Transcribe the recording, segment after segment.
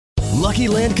Lucky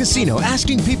Land Casino,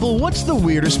 asking people, what's the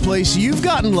weirdest place you've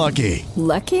gotten lucky?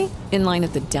 Lucky? In line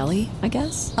at the deli, I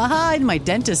guess? Aha, in my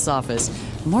dentist's office.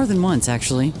 More than once,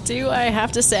 actually. Do I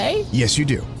have to say? Yes, you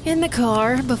do. In the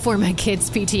car before my kids'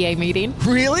 PTA meeting.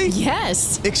 Really?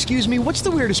 Yes. Excuse me, what's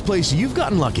the weirdest place you've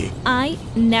gotten lucky? I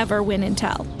never win and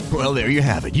tell. Well, there you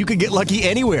have it. You can get lucky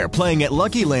anywhere, playing at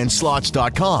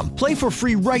LuckyLandSlots.com. Play for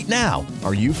free right now.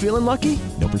 Are you feeling lucky?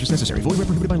 No purchase necessary. Void where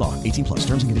prohibited by law. 18 plus.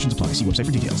 Terms and conditions apply. See website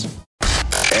for details.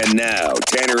 And now,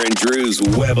 Tanner and Drew's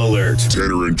Web Alert.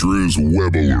 Tanner and Drew's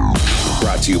Web Alert.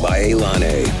 Brought to you by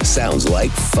Elane. Sounds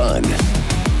like fun.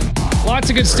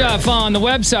 Lots of good stuff on the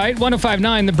website,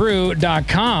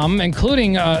 1059thebrew.com,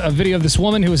 including a video of this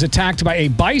woman who was attacked by a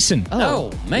bison.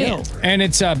 Oh man. And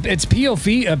it's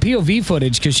POV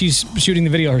footage because she's shooting the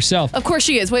video herself. Of course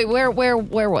she is. Wait, where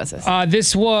was this?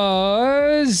 This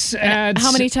was at...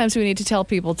 How many times do we need to tell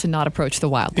people to not approach the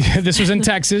wild? This was in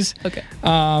Texas. Okay.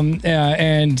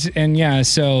 And yeah,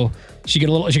 so she got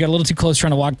a little too close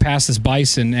trying to walk past this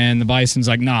bison, and the bison's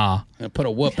like, nah. I'll put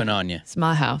a whooping on you. It's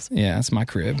my house. Yeah, it's my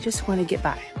crib. Just want to get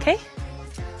by, okay?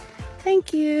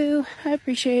 Thank you. I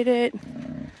appreciate it.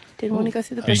 Didn't want to go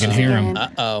through the bushes You can hear him.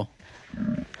 Uh-oh.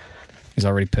 He's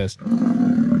already pissed. Oh,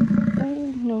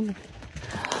 no.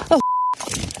 Oh.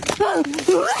 Oh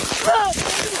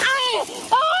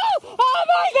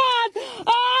my God.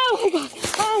 Oh my God.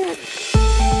 Oh.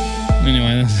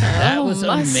 Anyway, That was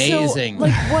amazing.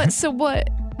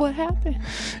 What happened?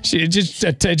 she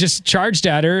just charged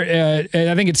at her. And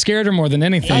I think it scared her more than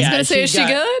anything. I was going to say, is she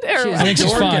good? Or I think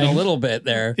she's fine. A little bit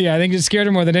there. Yeah, I think it scared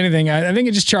her more than anything. I think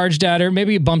it just charged at her.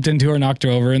 Maybe it bumped into her, knocked her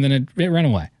over, and then it ran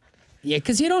away. Yeah,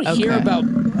 because you don't hear about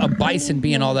a bison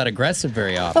being all that aggressive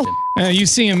very often. You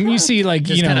see like,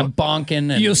 Just kind of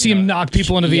bonking. And, you'll see him knock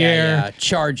people into the air. Yeah,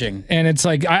 charging. And it's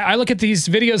like, I look at these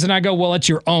videos and I go, well, it's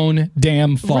your own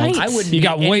damn fault. Right. I wouldn't. You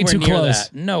got be way anywhere too near close.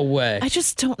 That. No way. I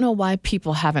just don't know why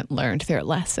people haven't learned their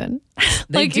lesson.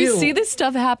 They You do. see this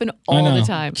stuff happen all the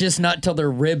time. Just not till their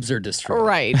ribs are destroyed.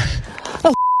 Right.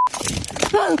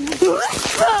 I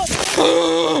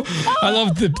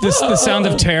love the sound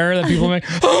of terror that people make.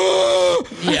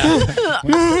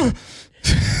 Yeah.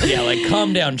 Yeah, like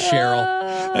calm down,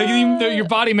 Cheryl. Like, your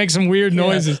body makes some weird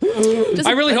noises.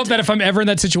 I really hope that if I'm ever in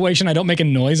that situation, I don't make a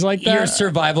noise like that. Your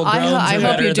survival groans I are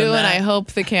hope better you do, than and that. I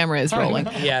hope the camera is rolling.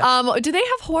 Yeah. Do they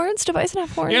have horns? Do bison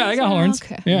have horns? Yeah, they got horns.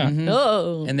 Okay. Yeah.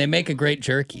 Oh. And they make a great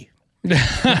jerky.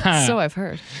 So I've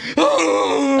heard.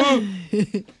 Go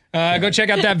check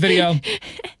out that video.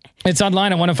 It's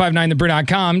online at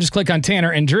 1059thebrew.com. Just click on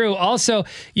Tanner and Drew. Also,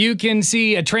 you can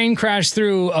see a train crash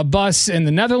through a bus in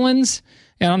the Netherlands.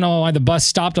 I don't know why the bus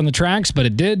stopped on the tracks, but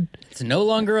it did. It's no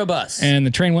longer a bus. And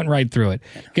the train went right through it.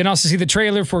 You can also see the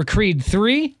trailer for Creed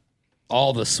 3.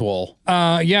 All the swole.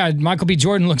 Yeah, Michael B.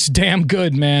 Jordan looks damn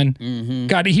good, man. Mm-hmm.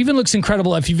 God, he even looks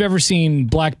incredible. If you've ever seen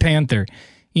Black Panther,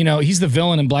 you know, he's the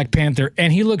villain in Black Panther,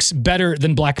 and he looks better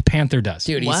than Black Panther does.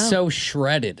 Dude, he's so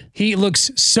shredded. He looks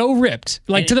so ripped,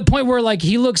 like to the point where like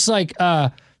he looks like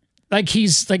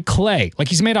he's like clay, like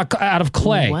he's made out of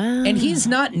clay. Wow. And he's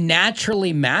not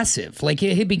naturally massive. Like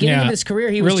at the beginning of his career,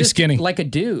 he was really just skinny, like a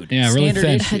dude. Yeah, really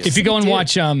thin. Issues. If you go and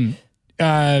watch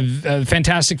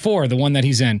Fantastic Four, the one that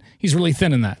he's in, he's really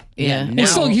thin in that. Yeah.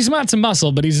 He's got some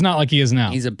muscle, but he's not like he is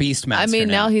now. He's a beast master. I mean,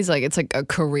 now he's like, it's like a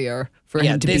career for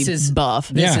him to be buff.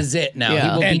 This is it now. Yeah. He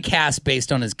will be cast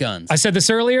based on his guns. I said this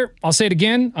earlier. I'll say it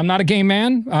again. I'm not a gay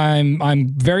man. I'm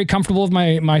very comfortable with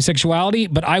my sexuality,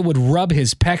 but I would rub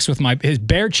his pecs with his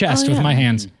bare chest with my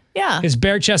hands. Yeah. His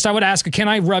bare chest. I would ask, can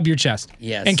I rub your chest?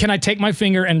 Yes. And can I take my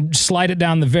finger and slide it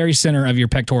down the very center of your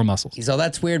pectoral muscles? He's all,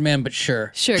 that's weird, man, but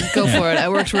sure. Sure, go for it. I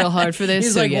worked real hard for this.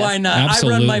 He's so like, yes. why not?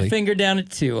 Absolutely. I run my finger down it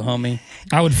too, homie.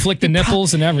 I would flick the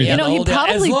nipples and everything. You know, he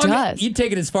probably does. You'd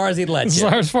take it as far as he'd let you.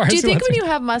 As far Do you as think lets when me.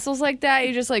 you have muscles like that,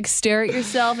 you just like stare at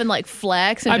yourself and like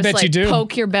flex and I just bet like you do.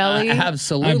 poke your belly?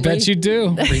 Absolutely. I bet you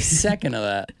do. Every second of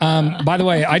that. By the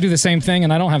way, I do the same thing,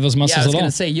 and I don't have those muscles Yeah, I was at all.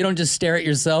 going to say, you don't just stare at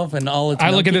yourself and all its I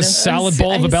look at this milkiness? salad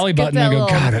bowl of a belly button and I go,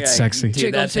 God, that's sexy.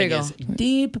 Dude, that thing Jiggle, is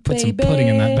deep, Put some pudding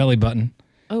in that belly button.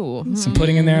 Oh. Some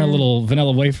pudding in there, a little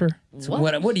vanilla wafer. So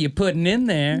what are you putting in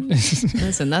there?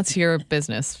 Listen, that's your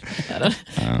business. I don't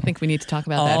think we need to talk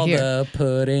about that All here. the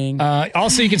pudding.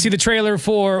 Also, you can see the trailer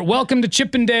for Welcome to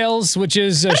Chippendales, which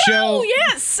is a show. Oh,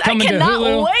 yes. I coming to cannot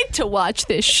Hulu. wait to watch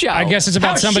this show. I guess it's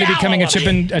about somebody becoming a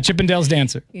Chippendales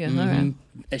dancer. Yeah, all right.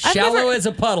 As shallow as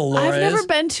a puddle, Laura I've never is.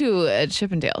 been to a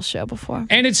Chippendales show before.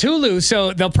 And it's Hulu,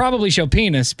 so they'll probably show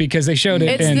penis because they showed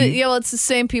it. It's the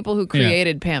same people who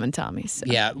created Pam and Tommy. So.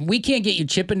 Yeah, we can't get you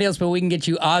Chippendales, but we can get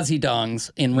you Aussie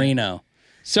Dongs in Reno.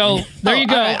 So there you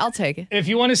go. All right, I'll take it. If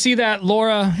you want to see that,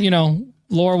 Laura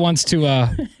wants to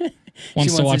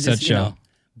wants to watch that just, show.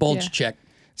 Bulge check.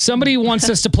 Somebody wants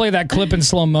us to play that clip in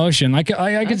slow motion. I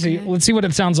can see. Let's see what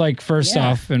it sounds like first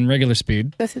off in regular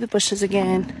speed. Go through the bushes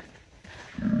again.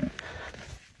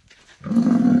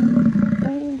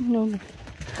 Oh, no.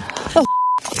 Oh.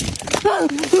 Oh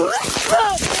my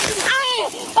God!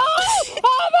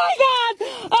 Oh my God!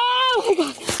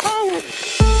 Oh.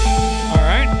 All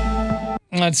right.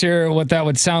 Let's hear what that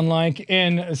would sound like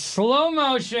in slow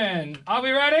motion. Are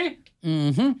we ready?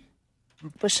 Mm-hmm.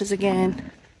 Bushes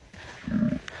again.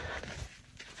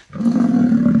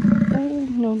 Oh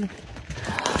no.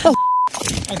 Oh.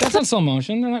 Wait, that's not slow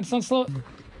motion. That's not slow.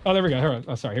 Oh, there we go. Here,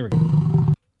 oh, sorry. Here we go.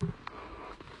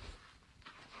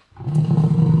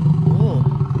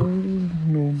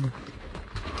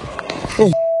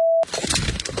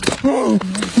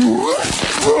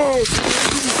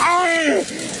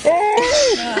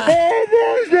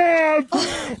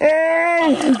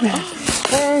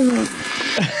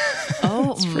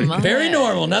 Very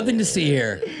normal. Nothing to see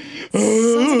here.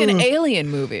 Sounds like an alien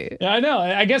movie. Yeah, I know.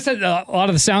 I guess that a lot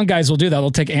of the sound guys will do that.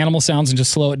 They'll take animal sounds and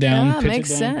just slow it down. Yeah, pitch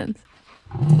makes it down. sense.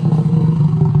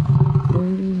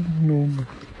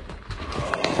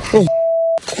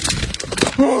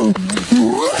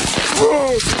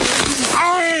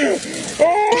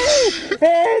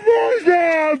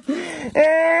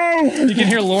 You can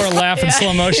hear Laura laugh in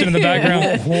slow motion in the background.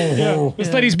 Yeah.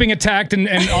 This lady's being attacked and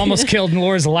almost killed, and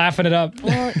Laura's laughing it up.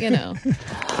 Well, you know.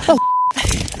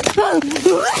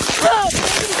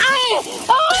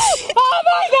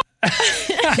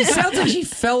 She sounds like she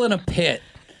fell in a pit.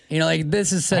 Like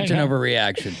this is such an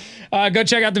overreaction. Go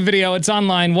check out the video. It's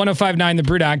online,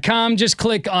 1059thebrew.com. Just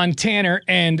click on Tanner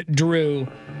and Drew.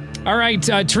 All right,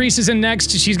 Teresa's in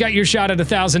next. She's got your shot at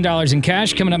 $1,000 in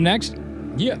cash coming up next.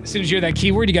 Yeah. As soon as you hear that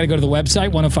keyword, you got to go to the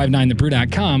website,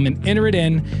 1059thebrew.com, and enter it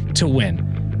in to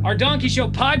win. Our Donkey Show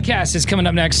podcast is coming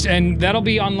up next, and that'll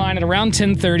be online at around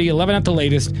 10:30, 11 at the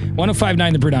latest,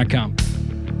 1059thebrew.com.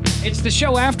 It's the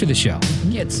show after the show.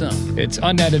 Get some. It's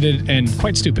unedited and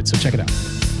quite stupid, so check it out.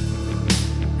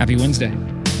 Happy Wednesday.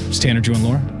 It's Tanner, Drew, and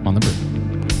Laura on The Brew.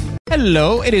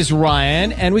 Hello, it is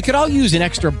Ryan, and we could all use an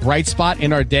extra bright spot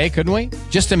in our day, couldn't we?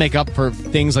 Just to make up for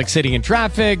things like sitting in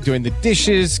traffic, doing the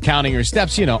dishes, counting your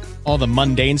steps, all the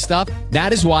mundane stuff.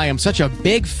 That is why I'm such a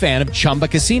big fan of Chumba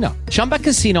Casino. Chumba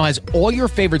Casino has all your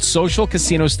favorite social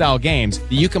casino-style games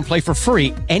that you can play for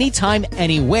free anytime,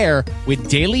 anywhere with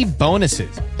daily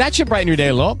bonuses. That should brighten your day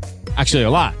a little. Actually, a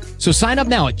lot. So sign up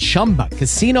now at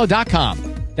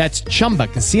ChumbaCasino.com. That's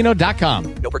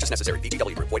ChumbaCasino.com. No purchase necessary.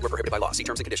 VGW Group. Void where prohibited by law. See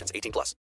terms and conditions. 18+.